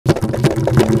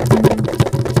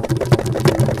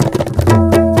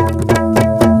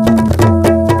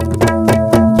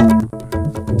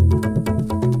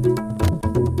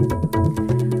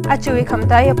Achui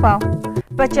Kamtaya Pau.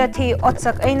 Pachati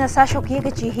Otsak Aina Sashoki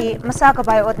Gachihi, Masaka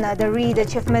by Otna, the Re, the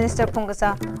Chief Minister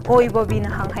Pungasa, Oi Bobina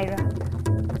Hanghaira.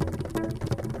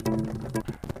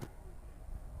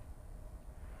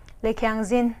 Lekyang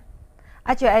Zin.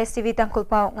 Achu ISTV TANGKHUL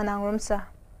Pau Nganang Rumsa.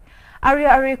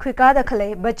 Ari Kwikada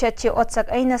Kale, Bachachi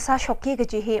Otsak Aina Sashoki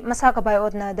Gachihi, Masaka by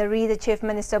Otna, the Re, the Chief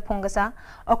Minister Pungasa,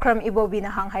 Okram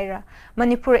Ibobina Hanghaira.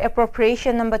 Manipur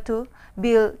Appropriation Number 2.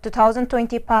 Bill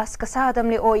 2020 pass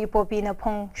kasadamli o ipopina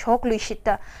pong shok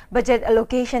luishita budget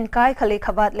allocation kai khale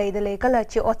khabat leidale kala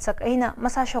chi otsak aina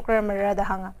masa shokra marada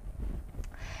hanga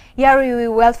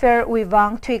yari welfare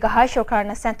wang thui ga hai shokar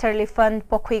na centrally fund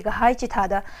pokhui ga hai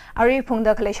chithada ari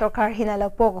phungda khale shokar hinala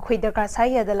pok khuida ka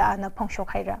saya dala ana pong shok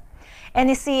haira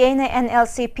NECA na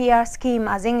NLCPR scheme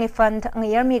azingli fund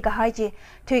ngayarmi gahaji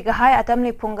thui gahai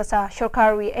atamli pungasa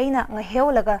shorkarwi aina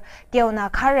ngaheulaga keona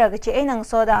kharaga chi ainang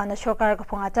soda ana shorkar ga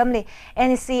phung atamli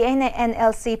NECA na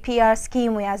NLCPR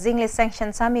scheme ya azingli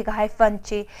sanction sami gahai fund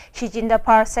chi shijinda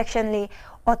par section li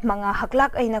otmanga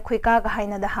haklak aina khuika gahai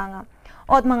na dahanga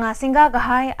Otmanga singa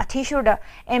gahai athishurda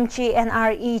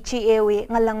MGNRE GAW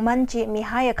ngalangman chi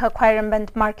mihaya kha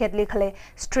khwairamband market likhale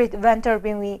street vendor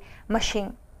bingwi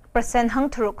machine percent hang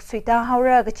thuruk suita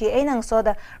haura gachi ainang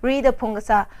soda read the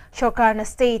pungasa shokar na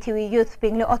state wi youth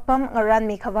pingli otpam ngaran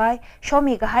mi khawai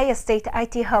shomi ga high state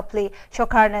IT hubli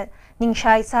shokar na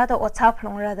ningshai sa da otha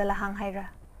phlongra da la hang haira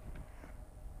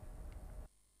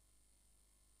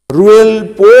rural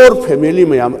poor family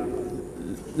mayam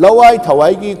lawai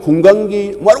thawai gi khungang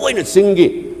gi marwai na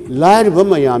singi lair ba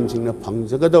mayam jingna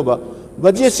phangjaga da ba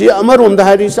budget si amarom da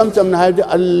hari samcham na hari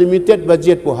unlimited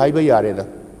budget po hai ba yare da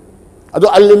ado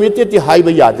unlimited high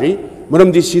by yadri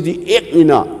maram di sidi ek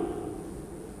mina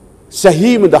sahi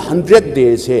mada 100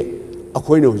 days he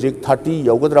akoina hujik 30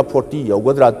 yogadra 40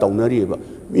 yogadra taunari ba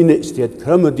mina state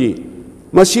kramadi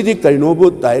masidi karino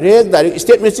bu direct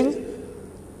state missing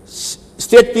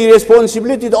state ki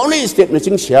responsibility the only state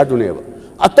missing share dune ba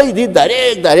atai di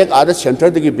direct ada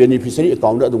center de beneficiary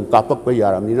account adum kapak ba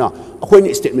yaramni na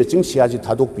akoina state missing share ji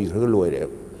thadok pi khar loire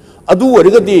adu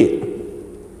wariga di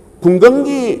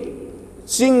kungangi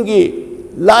Singi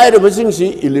lie of a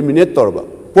sing eliminate torba.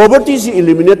 Poverty is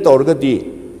eliminate torgati.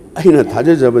 Aina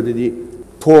Tajabadi,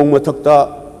 Tong Matakta,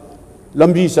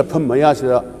 Lambi Sapam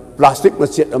Mayasa, plastic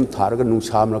macet Targa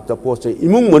Nusam like the post,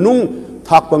 Imung Manung,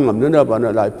 Takpang of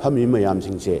Nana like Pami Mayam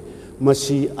sing say,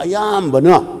 Masi Ayam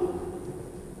Bana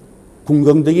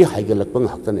Pungang de Higalapang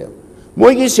Haktanel.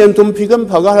 Moigi Sentum Pigam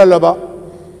Pagalaba,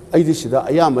 Idisida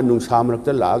Ayam Nusam like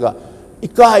the Laga,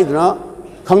 Ikaidna.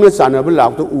 Congress Sanable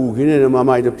out to Ugin and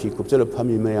Mamma the peak of the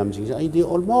Pami Mayam sings. I did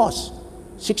almost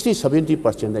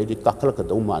 60-70% I did Kakalaka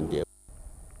Doman.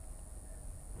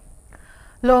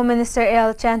 Law Minister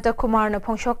L. Chanta Kumar na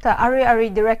Pongshokta Ari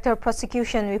Director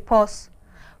Prosecution Repos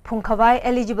Pungkawai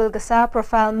eligible gasa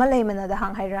profile Malaymana the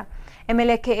Hanghaira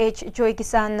MLA KH Joy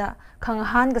Kisan na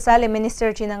Kangahan Gasale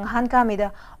Minister Jinang Han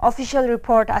Kamida official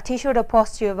report Atishu the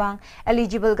post Yuvang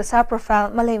eligible gasa profile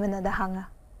Malaymana the Hanga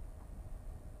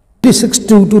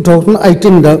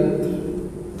 26/2018 da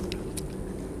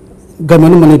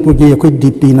Government Manipur ki koi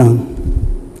DP na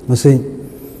mase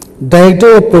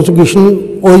Director of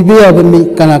Prosecution OIB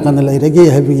abami kana lai rege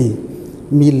habi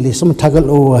mi lisam thagal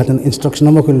o hadan instruction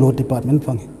of law department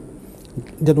phang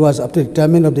that was after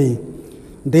retirement of the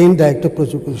then Director of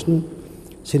Prosecution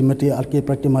Srimati RK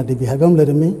Pratima Devi habam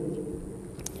lerami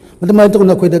madamai to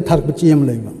na koi da thar pachiyam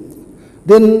laiba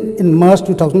then in March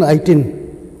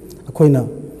 2018 akoina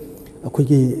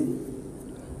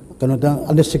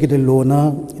Undersecretary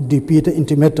Lona DP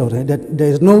intimator that there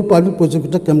is no public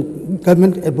prosecutor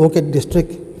government advocate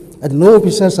district and no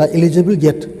officers are eligible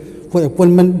yet for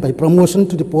appointment by promotion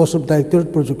to the post of Director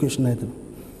of Prosecution.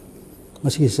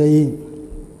 Masi say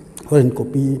foreign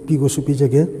copy pigo supi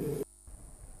jage.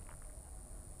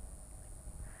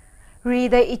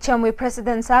 Read the Ichamwi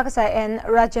President Sagasa and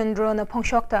Rajendro na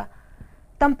Pongshokta.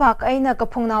 Tampak aina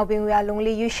kapung naw bingwi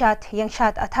alungli yushat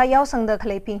yangshat athayaw sangda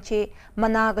khlei pingchi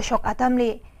mana ga shok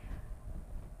atamli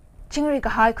chingri ka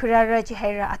hai khurara ji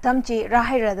haira atamchi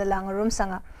rahaira da langarum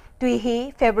sanga tui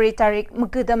hi February tarik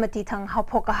mugudamati thang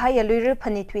haphoka haya luir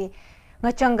phanitwi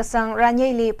ngachang gasang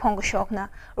ranyeli phongshokna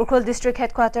Urkhol District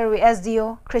Headquarter wi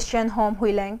SDO Christian Home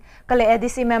Huilang kale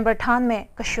ADC member than me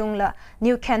kashungla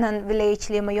New Canaan Village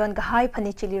li mayon ga hai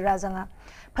phanichili razanga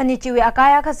Panichiwi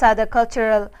akaya kasada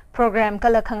cultural program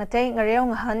kala khangate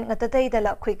ngareong han ngatatay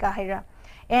dala kwika haira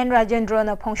en Rajendro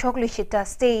na Pongshok Lushita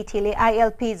state hili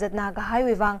ILP zatna ga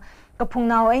highway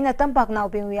kapungnaw ay na tampak naw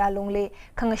bingwi alungli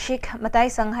khangashik matay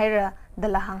sang haira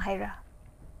dala hang haira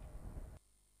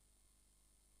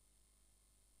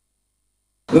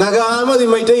naga amadi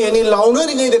maite yani launa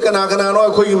ri ngai de kana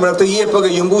no khoi marakta yepa ga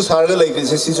yumbu sarga laikri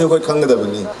se sisu khoi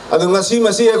khangdabani adu ngasi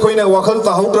masi khoi na wakhal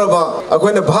ta haudraba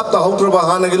akhoi na bhap ta haudraba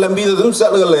hana gi lambi da dum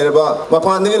satlaga leiraba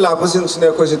mapan ni la pasin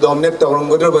sne khoi se dominate tawram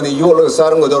godrabani yol ga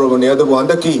sarang godorobani adu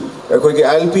banda ki khoi gi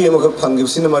LP am ga phangib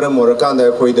sin mara morakan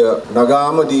da khoi da naga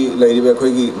amadi leiriba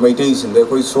khoi gi maite sin da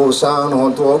khoi so sang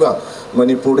hon to ga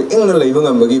Manipur ingna leibang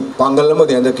amagi pangal ama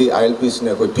de anda ki ILP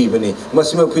sne khoi pi bani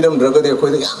masima phiram draga de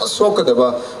khoi da yam sokadaba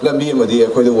lambi amadi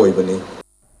khoi da woi bani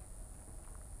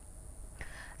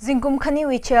Zingkum khani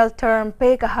wi chel term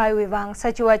pe ka highway wang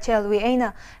sajua chel wi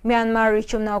aina Myanmar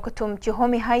richum naw katum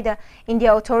chihomi haida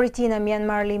India authority na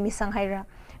Myanmar li misang haira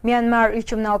Myanmar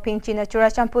richum naw ping china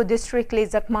Churachandpur district li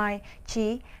zakmai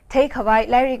chi thei khawai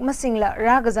lairik masingla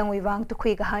ragazang wi wang tu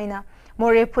khui ka haina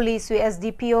More police wi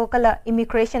SDPO kala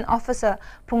immigration officer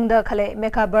pungda khale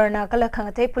meka barna kala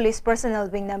khangate police personnel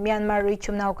wing na Myanmar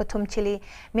richum naw katum chili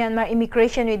Myanmar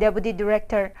immigration wi deputy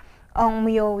director ong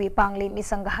myo wi pangli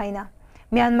misang ga haina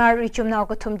Myanmar richum naw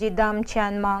katum ji dam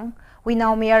chan mang wi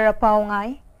naw miyara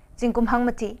pawngai jingkum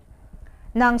hangmati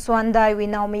nang swandai wi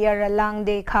naw miyara lang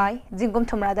de khai jingkum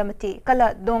thumra damati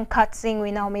kala dong khat sing wi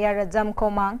naw miyara jam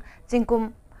komang jingkum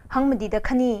hangmadi da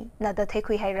khani na da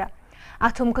thekhui haira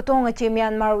Atum katong achi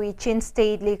Myanmar wi Chin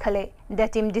state li khale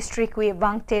Datim district wi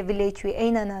Wangte village wi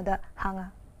aina na da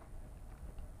hanga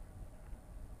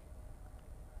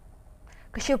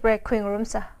Kashu break queen room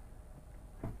sa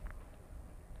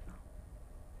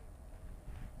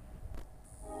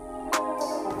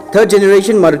Third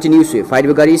generation Maruti New Swift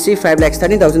 5 gari si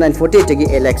 5,13,948 tagi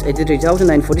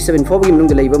LX83,947 4 bagi menung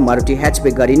dalai Maruti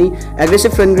hatchback gari ni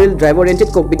aggressive front grille driver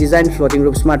oriented cockpit design floating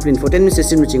roof smart infotainment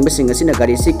system ching basing asina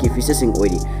gari si ki features sing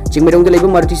oiri ching menung dalai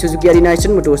Maruti Suzuki Arena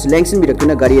Asian Motors lengsin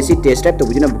birakuna gari si test drive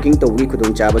tobujuna booking tawgi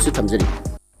khudong chaba su thamjari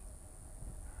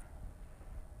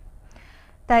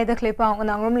Tai da klepa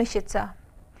ngang rom lishitsa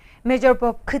Major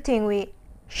Pop Khting wi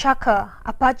Shaka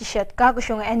Apachishat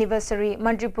Kagushung anniversary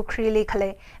Mandri Pukrili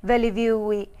Khale Valley View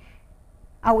wi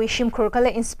Awi Shimkur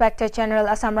Kale Inspector General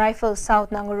Assam Rifles South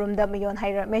Nangurum da Mayon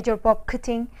Haira Major Pop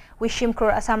Khting wi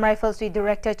Shimkur Assam Rifles wi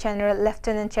Director General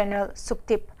Lieutenant General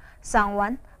Suktip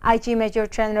Sangwan IG Major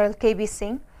General KB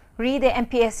Singh Re the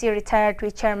MPSC retired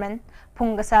wi Chairman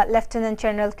Pungasa Lieutenant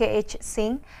General KH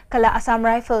Singh Kala Assam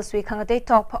Rifles wi Khangate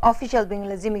top official bing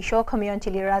lazimi show Khamion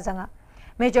Chili Razanga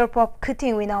Major Pop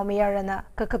Khting wi naw miyarana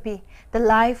kakapi the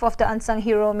life of the unsung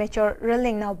hero Major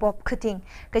Rilling now Bob Khting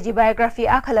kaji biography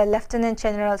akhala Lieutenant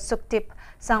General Suktip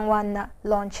Sangwan na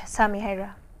launch sami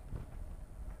haira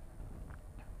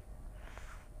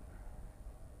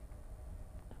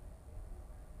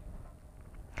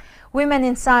Women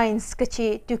in Science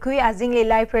kachi tukui azingli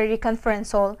library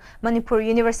conference hall Manipur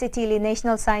University li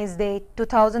National Science Day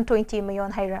 2020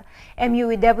 mayon haira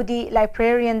MU Deputy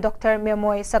Librarian Dr.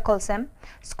 Memoy Sakolsem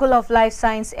School of Life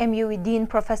Science MU Dean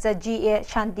Professor G.A.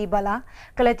 Shanti Bala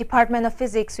kala Department of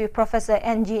Physics with Professor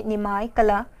N.G. Nimai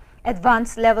kala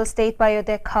Advanced Level State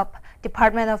Biotech Hub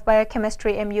Department of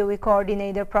Biochemistry MU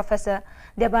Coordinator Professor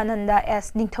Debananda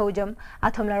S. Ningthojam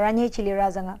athomla ranye chili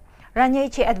razanga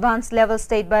Ranyechi Advanced Level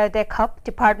State Biotech Hub,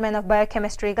 Department of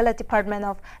Biochemistry, Gala Department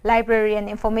of Library and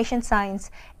Information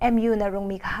Science, MU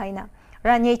Narungmi Kahaina.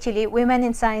 Ranyechi Women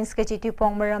in Science Kachitu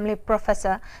Pong Maramli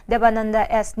Professor Debananda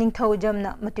S. Ningthojam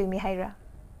na Matumi Haira.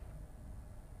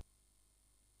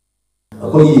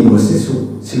 Ako university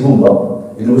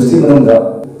sigumba university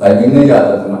manungda timing ne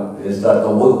jada tuna start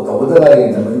kabo da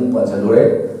lagi na mayung pansalore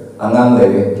angang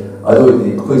lege ado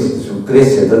di ko su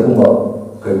grace center kumba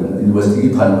University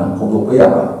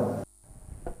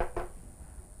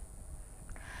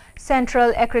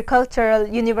Central Agricultural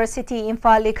University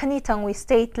Imphal Khanitang wi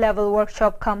state level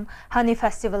workshop come Honey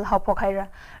Festival Hopokhaira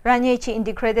Ranyechi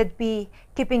Integrated B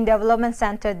Keeping Development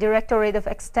Center Directorate of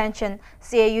Extension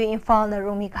CAU Imphal na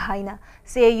Rumi Kahaina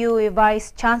CAU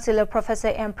Vice Chancellor Professor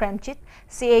M Premchit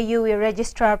CAU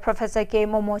Registrar Professor K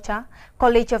Momocha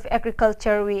College of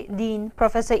Agriculture wi Dean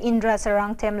Professor Indra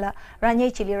Sarang Temla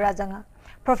Ranyechi li Razanga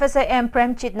Professor M.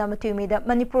 Premchit na matumida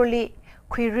Manipurli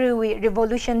Kuirui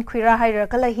Revolution Kuira Haira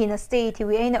Kalahina State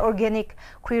wi aina organic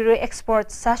Kuiru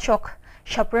export sa shok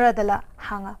Shapra dala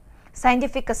hanga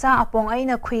Scientific kasa apong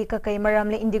aina kui kakay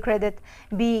maramli integrated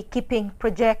B keeping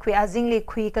project wi azingli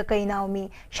kui kakay naumi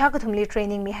shakatumli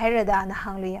training mi haira da na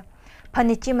hangluya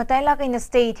Panichi matayla kay na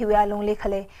state wi along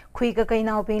likhale kui kakay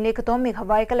nauping likatomik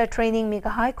hawai kala training mi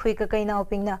kahay kui kakay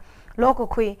nauping na loko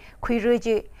kui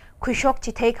ruji Kushok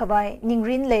chi take away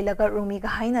Ningrin Laylaga Rumi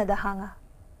Gahaina da Hanga.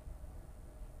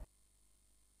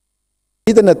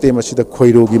 इधर नते मसीद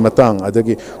खोइरोगी मतंग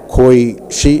अदगी खोई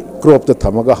she crop the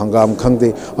थमगा हंगाम खंगदे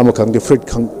अम खंगदे फ्रिट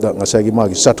खंग ngसागी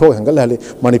मागी साथो हंगल हले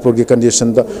मणिपुर की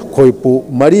कंडीशन द खोई पु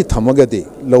मरी थमगदे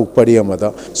लौ परि अमदा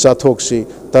साथोक सी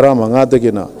 15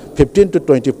 दगिना 15 to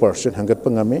 20% हंगत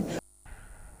पंगमे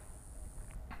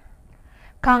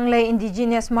Kanglei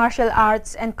Indigenous Martial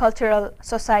Arts and Cultural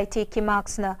Society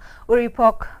Kimaksna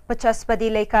Uripok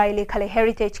Pachaspadi Lekai Likhale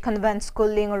Heritage Convent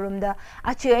School Lingurumda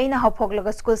Achu Aina Hopok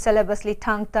Laga School Syllabus Li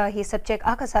Tangta hi subject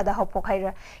Akasada Hopok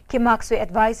Haira Kimaksu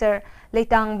Advisor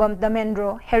Leitang Bam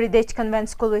Damendro Heritage Convent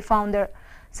School we founder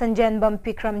Sanjan Bam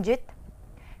Piramjit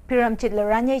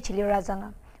Laranye Chili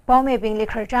Razanga Paume Bingli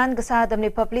Kharjan Gasadamli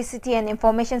Publicity and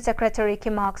Information Secretary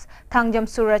Kimaks Tangjam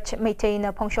Suraj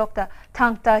Meitaina Pongshokta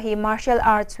Tangta hi martial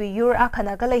arts we yur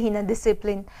akhana kala hina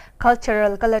discipline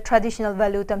cultural kala traditional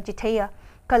value tam chithaya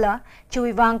kala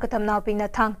chuiwang katam nauping na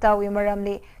tangta we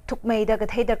maramli thukmeida ka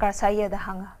theida kar saya da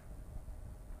hanga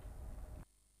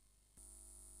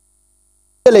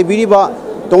lebiriba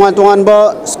tongan ba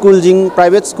school jing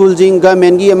private school jing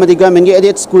government gi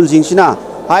aided school jing sina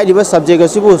हाइरिबा सब्जेक्ट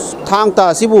असिबु थांगता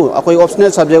असिबु अखोय optional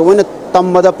subject वने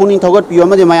तम्बदा पुनिंग थगत पियो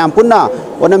मदे मयाम पुन्ना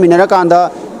ओना मिनरा कांदा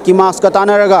किमास का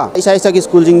तानरगा इसा इसा की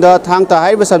स्कूल जिंग दा थांगता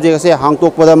हाइरिबा सब्जेक्ट से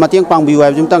हांगतोकपदा मतेंग पांगबिउ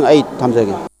हाइबजुमतंग आई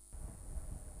थमजगे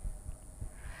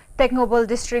Technobal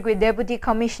District with Deputy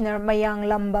Commissioner Mayang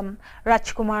Lambam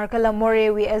Rajkumar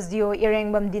Kalamore with SDO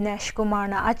Irengbam Dinesh Kumar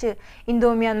na ache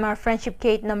Indo-Myanmar Friendship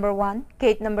Gate number 1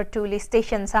 Gate number 2 li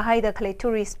station sahaida khale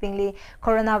tourist pingli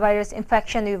coronavirus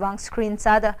infection wang screen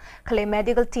sada khale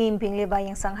medical team pingli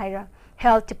bayang sanghaira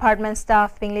Health Department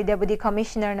staff pingli Deputy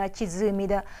Commissioner na chizumi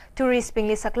da tourist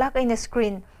pingli saklak aina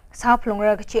screen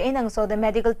saplungra chi enang so the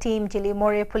medical team chili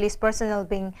more police personnel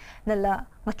ping nala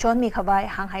ngachon mi khawai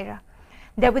hanghaira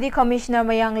Deputy Commissioner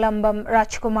Mayang Lambam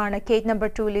Rajkumar na gate number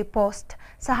 2 li post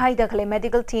sahaida khale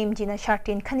medical team jina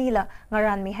Shartin Khanila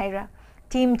ngaran mi haira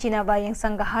team jina bayang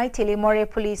sangha hai tili more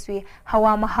police wi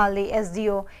Hawa Mahali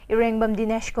SDO Irengbam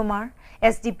Dinesh Kumar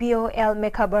SDPO L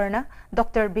Mekhabarna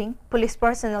Dr Bing police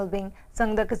personnel Bing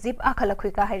sangda kazip akhala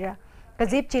khuika haira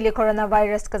kazip chili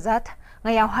coronavirus kazat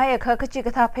ngayaw hai kha khachi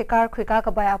katha phekar khuika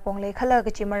ka baya pongle khala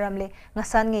kachi maramle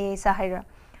ngasan nge sa haira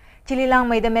Chili lang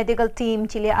may the medical team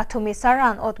Chili atumi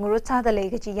saran ot ngurut sa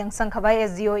dalay kachi yang sangkhabay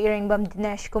SDO Irengbam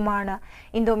Dinesh Kumar na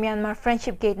Indo-Myanmar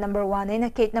Friendship Gate number 1 na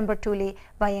Gate number 2 li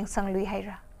bayang sanglui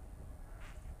haira.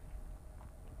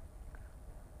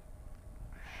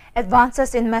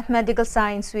 Advances in Mathematical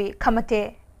Science we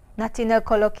Kamate Natina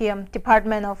Colloquium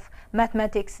Department of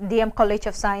Mathematics DM College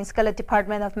of Science Kala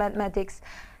Department of Mathematics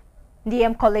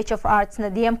DM College of Arts na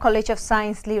DM College of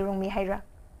Science li rung mi haira.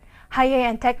 Higher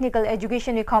and Technical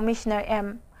Education Commissioner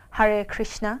M. Hare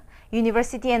Krishna,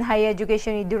 University and Higher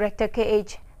Education Director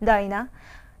K.H. Daina,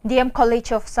 DM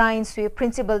College of Science with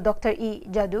Principal Dr. E.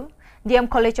 Jadu, DM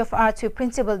College of Arts with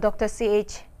Principal Dr.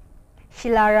 C.H.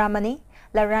 Shilaramani,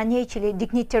 La Ranye Chili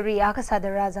Dignitary Akasada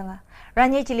Razanga,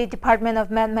 Ranye Chili Department of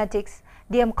Mathematics,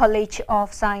 DM College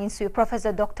of Science with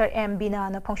Professor Dr. M.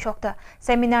 Binana Pongshokta,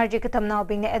 Seminar Jikatam now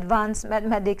being Advanced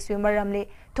Mathematics with Maramli,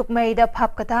 Tukmaida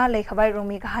Pap Kata Lake Hawaii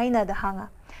Rumi Kahaina the Hanga.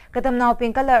 Katam now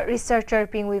pinkala researcher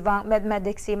ping with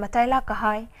Mathematics Mataila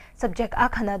Kahai, subject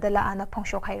Akhana de la Ana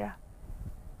Pongshokhaira.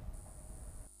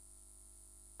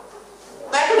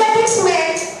 Mathematics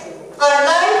makes our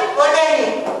life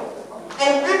organic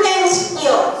and prevents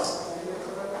chaos.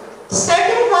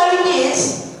 Certain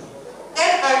qualities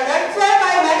that are nurtured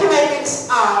by mathematics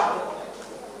are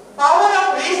power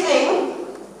of reasoning,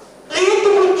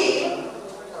 creativity,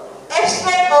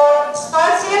 abstract or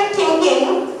spatial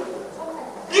thinking,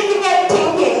 critical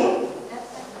thinking,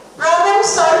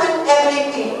 problem-solving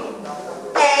ability,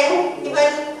 and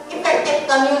even effective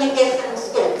communication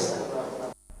skills.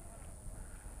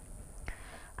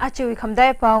 Achu we come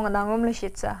dai pao ngang ngom le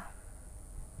shitsa.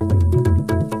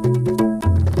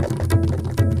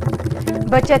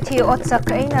 Budget hi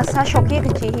otsak aina sa shoki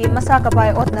ki hi masaka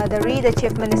bai otna the re the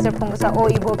chief minister phongsa o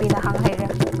ibobi na hang haira.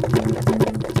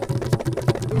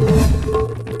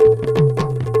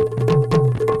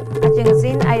 Ajing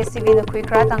zin ISTV na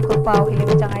kuikra tangkul pao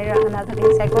hiling changaira another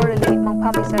in psychology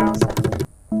mangpam isarausa.